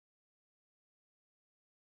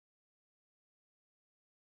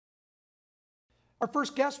Our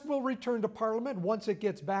first guest will return to Parliament once it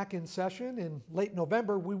gets back in session in late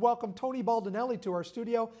November. We welcome Tony Baldinelli to our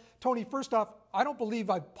studio. Tony, first off, I don't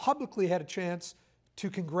believe I've publicly had a chance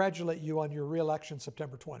to congratulate you on your re-election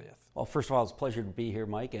September 20th. Well, first of all, it's a pleasure to be here,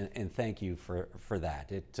 Mike, and thank you for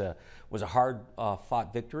that. It was a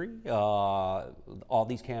hard-fought victory. All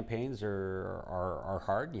these campaigns are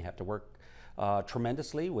hard, and you have to work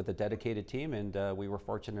tremendously with a dedicated team, and we were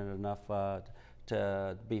fortunate enough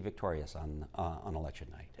to be victorious on election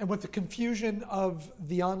night. And with the confusion of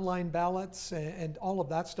the online ballots and all of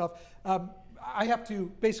that stuff, I have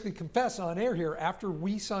to basically confess on air here, after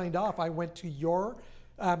we signed off, I went to your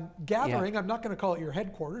gathering. Yeah. I'm not going to call it your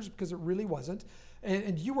headquarters because it really wasn't.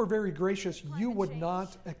 And you were very gracious. You would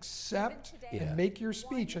not accept and make your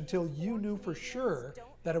speech until you knew for sure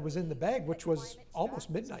that it was in the bag, which was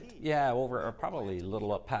almost midnight. Yeah, over probably a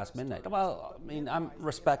little up past midnight. Well, I mean, I'm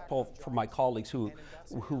respectful for my colleagues who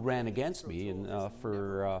ran against me, and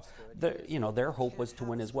their hope was to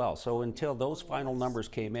win as well. So until those final numbers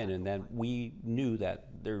came in, and then we knew that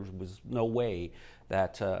there was no way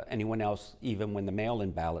that anyone else, even when the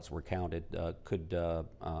mail-in ballots were counted, could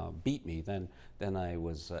beat me, then I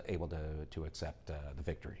was able to accept the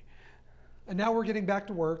victory. And now we're getting back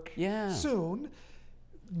to work soon.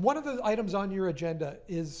 One of the items on your agenda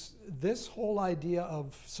is this whole idea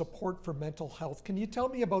of support for mental health. Can you tell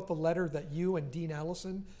me about the letter that you and Dean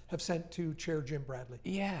Allison have sent to Chair Jim Bradley?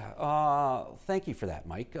 Yeah, thank you for that,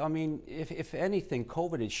 Mike. I mean, if anything,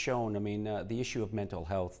 COVID has shown, I mean, the issue of mental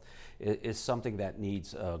health is something that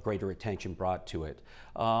needs greater attention brought to it.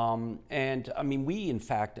 And I mean, we, in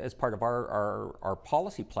fact, as part of our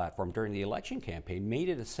policy platform during the election campaign, made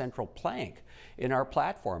it a central plank in our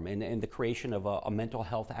platform in the creation of a mental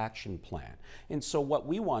health action plan. And so what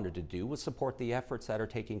we wanted to do was support the efforts that are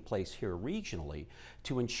taking place here regionally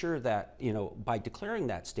to ensure that, you know, by declaring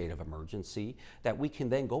that state of emergency, that we can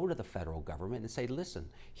then go to the federal government and say, listen,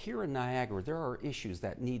 here in Niagara, there are issues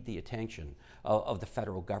that need the attention of the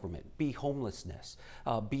federal government, be homelessness,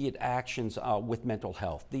 be it actions with mental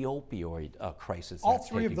health, the opioid crisis. All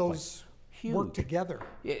three of those work together.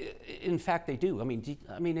 In fact, they do. I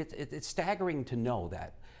mean, it's staggering to know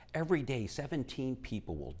that every day 17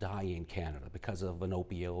 people will die in Canada because of an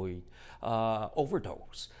opioid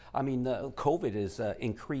overdose. I mean, COVID has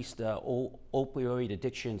increased opioid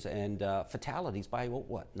addictions and fatalities by,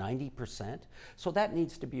 what, 90%? So that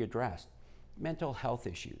needs to be addressed. Mental health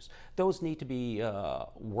issues, those need to be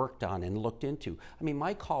worked on and looked into. I mean,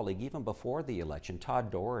 my colleague, even before the election,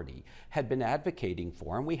 Todd Doherty, had been advocating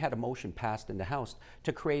for, and we had a motion passed in the House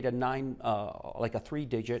to create a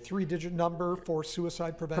three-digit number for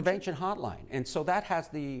suicide prevention hotline. And so that has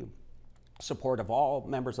the support of all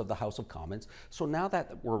members of the House of Commons. So now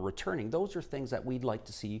that we're returning, those are things that we'd like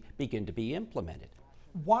to see begin to be implemented.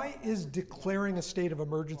 Why is declaring a state of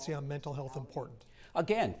emergency on mental health important?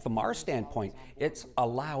 Again, from our standpoint, it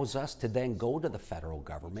allows us to then go to the federal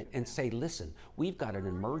government and say, listen, we've got an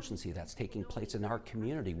emergency that's taking place in our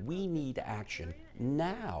community. We need action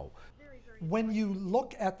now. When you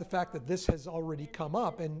look at the fact that this has already come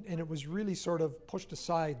up and it was really sort of pushed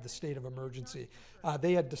aside, the state of emergency,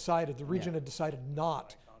 they had decided, the region had decided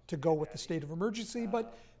not to go with the state of emergency,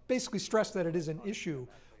 but basically stressed that it is an issue.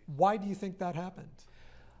 Why do you think that happened?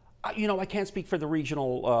 You know, I can't speak for the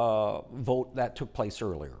regional vote that took place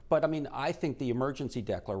earlier, but I mean, I think the emergency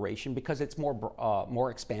declaration, because it's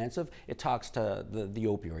more expansive, it talks to the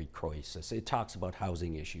opioid crisis, it talks about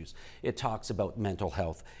housing issues, it talks about mental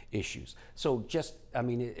health issues. So just, I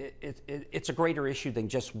mean, it's a greater issue than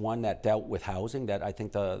just one that dealt with housing that I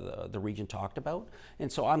think the region talked about.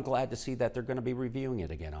 And so I'm glad to see that they're going to be reviewing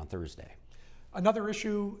it again on Thursday. Another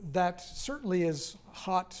issue that certainly is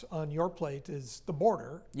hot on your plate is the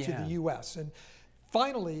border to the U.S. And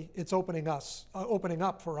finally, it's opening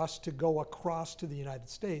up for us to go across to the United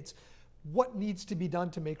States. What needs to be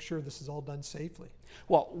done to make sure this is all done safely?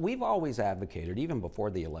 Well, we've always advocated, even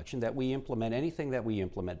before the election, that we implement anything that we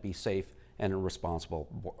implement be safe and a responsible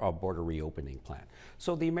border reopening plan.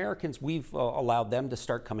 So the Americans, we've allowed them to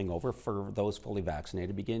start coming over for those fully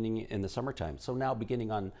vaccinated beginning in the summertime. So now beginning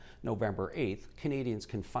on November 8th, Canadians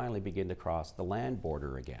can finally begin to cross the land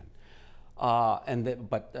border again.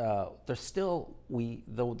 But there's still,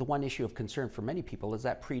 the one issue of concern for many people is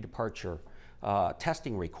that pre-departure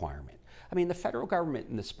testing requirement. I mean, the federal government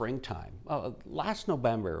in the springtime, last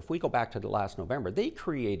November, if we go back to the last November, they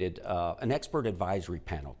created an expert advisory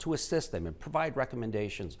panel to assist them and provide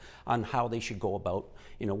recommendations on how they should go about,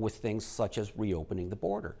 you know, with things such as reopening the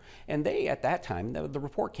border. And they, at that time, the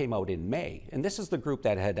report came out in May, and this is the group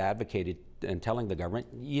that had advocated and telling the government,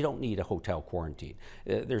 you don't need a hotel quarantine.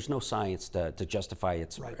 There's no science to justify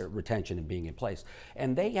its retention and being in place.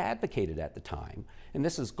 And they advocated at the time, and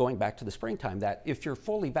this is going back to the springtime, that if you're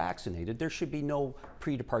fully vaccinated, there should be no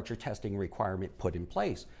pre-departure testing requirement put in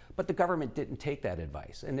place. But the government didn't take that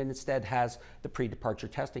advice, and instead has the pre-departure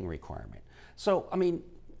testing requirement. So, I mean,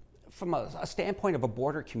 from a standpoint of a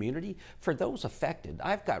border community, for those affected,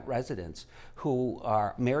 I've got residents who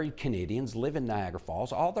are married Canadians, live in Niagara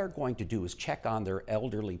Falls. All they're going to do is check on their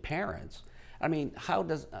elderly parents. I mean,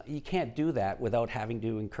 you can't do that without having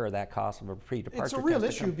to incur that cost of a pre-departure test. It's a real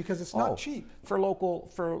issue because it's not cheap. For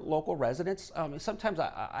local residents, sometimes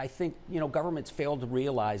I think, you know, governments fail to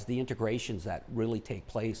realize the integrations that really take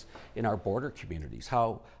place in our border communities,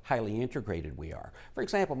 how highly integrated we are. For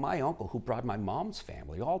example, my uncle, who brought my mom's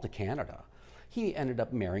family all to Canada, he ended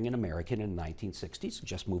up marrying an American in the 1960s,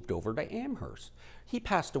 just moved over to Amherst. He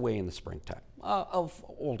passed away in the springtime of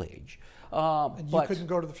old age. And you couldn't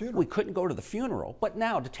go to the funeral? We couldn't go to the funeral. But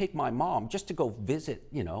now to take my mom, just to go visit,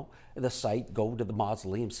 you know, the site, go to the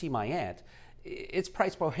mausoleum, see my aunt, it's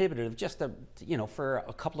price prohibitive just to, you know, for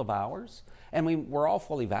a couple of hours. And we're all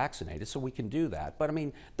fully vaccinated, so we can do that. But I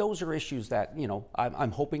mean, those are issues that, you know,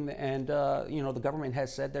 I'm hoping, and you know, the government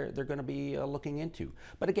has said they're going to be looking into.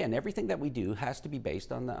 But again, everything that we do has to be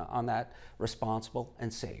based on that responsible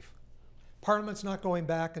and safe. Parliament's not going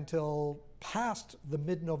back until past the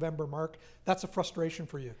mid-November mark. That's a frustration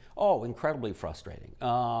for you. Oh, incredibly frustrating.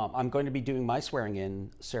 I'm going to be doing my swearing-in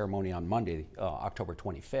ceremony on Monday, October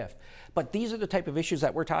 25th. But these are the type of issues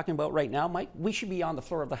that we're talking about right now, Mike. We should be on the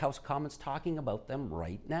floor of the House of Commons talking about them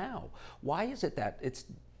right now. Why is it that it's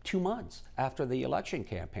 2 months after the election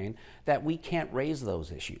campaign that we can't raise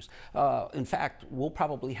those issues? In fact, we'll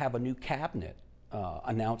probably have a new cabinet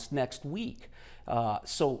announced next week.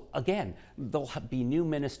 So again, there'll be new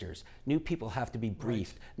ministers, new people have to be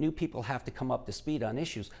briefed, new people have to come up to speed on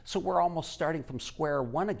issues. So we're almost starting from square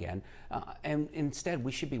one again, and instead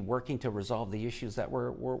we should be working to resolve the issues that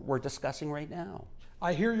we're discussing right now.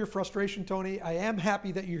 I hear your frustration, Tony. I am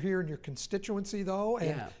happy that you're here in your constituency, though,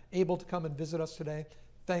 and able to come and visit us today.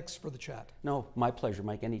 Thanks for the chat. No, my pleasure,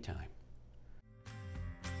 Mike, anytime.